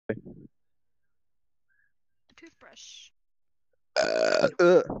Toothbrush. Oh,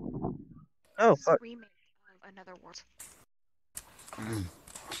 This is a fuck. remake of Another World.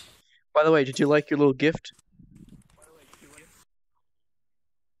 By the way, did you like your little gift?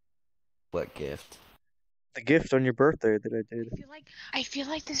 What gift? The gift on your birthday that I did. I feel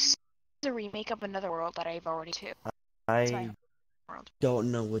like this is a remake of Another World that I've already too. I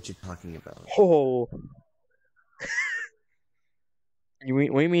don't know what you're talking about. Oh. What do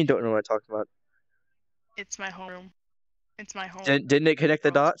you mean don't know what I'm talking about? It's my home. It's my home. Didn't it connect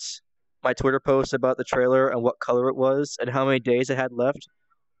the dots? My Twitter post about the trailer and what color it was and how many days it had left,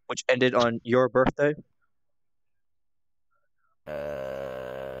 which ended on your birthday.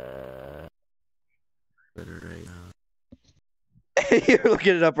 Right now. You're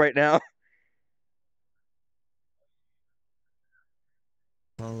looking it up right now.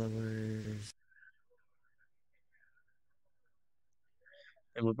 Followers.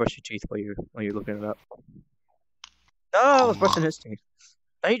 And we'll brush your teeth while you're looking it up. No, I was brushing his teeth.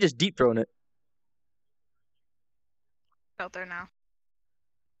 Now you just deep throwing it. Out there now.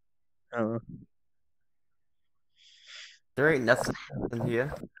 Oh. There ain't nothing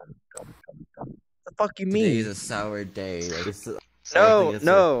here. The fuck you mean? Today is a sour day. Like,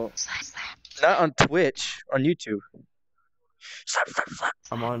 No. Slap, slap. Not on Twitch. On YouTube. Slap, slap, slap.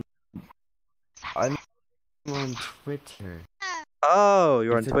 I'm on Twitter. Oh,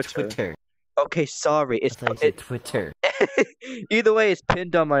 you're on It's Twitter. Twitter. Okay, sorry. It's Twitter. Either way, it's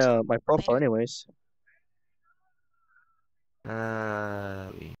pinned on my my profile, anyways.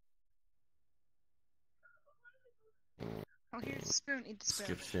 Oh, here's the spoon. Eat the spoon.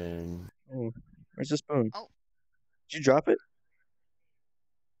 Description. Oh, where's the spoon? Oh. Did you drop it?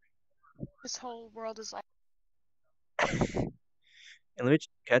 This whole world is like. And let me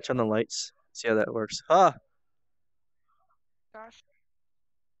catch on the lights. See how that works. Ah, Gosh.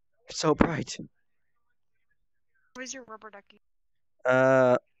 it's so bright. Where's your rubber ducky?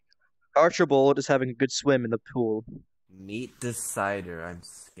 Archibald is having a good swim in the pool. Meet the cider. I'm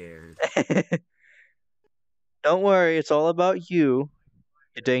scared. Don't worry, it's all about you,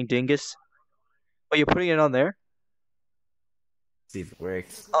 you dang dingus. Oh, you're putting it on there? See if it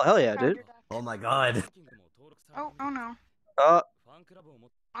works. Oh, hell yeah, dude. Oh my god. Oh no. Oh,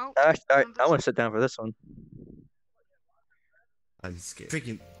 Oh. I want to sit down for this one. I'm scared.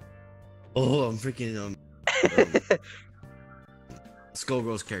 Freaking. Oh, I'm freaking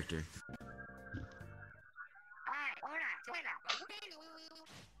Skullgirl's character.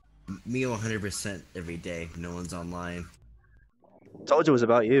 Me 100% every day. No one's online. Told you it was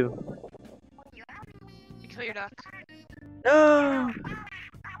about you. You kill your duck. No!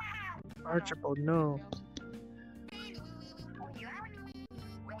 Archibald, no.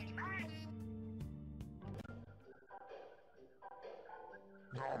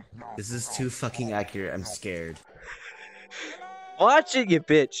 This is too fucking accurate. I'm scared. Watch it, you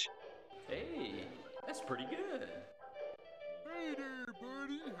bitch. Hey, that's pretty good. Hey there,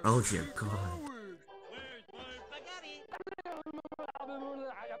 buddy. Oh dear god.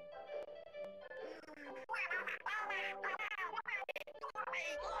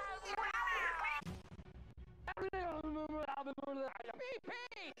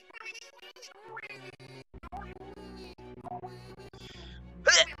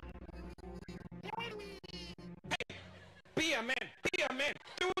 Be a man. Be a man.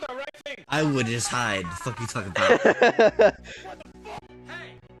 Do the right thing. I would just hide. The fuck you talking about?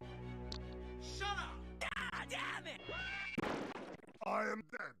 Hey. Shut up. God damn it. I am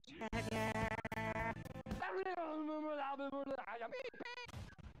dead.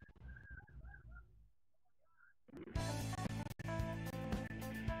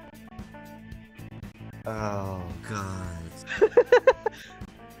 Oh god.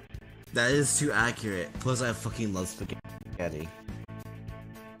 That is too accurate. Plus I fucking love spaghetti.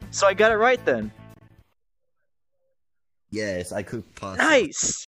 So I got it right then. Yes, I cook pasta. Nice!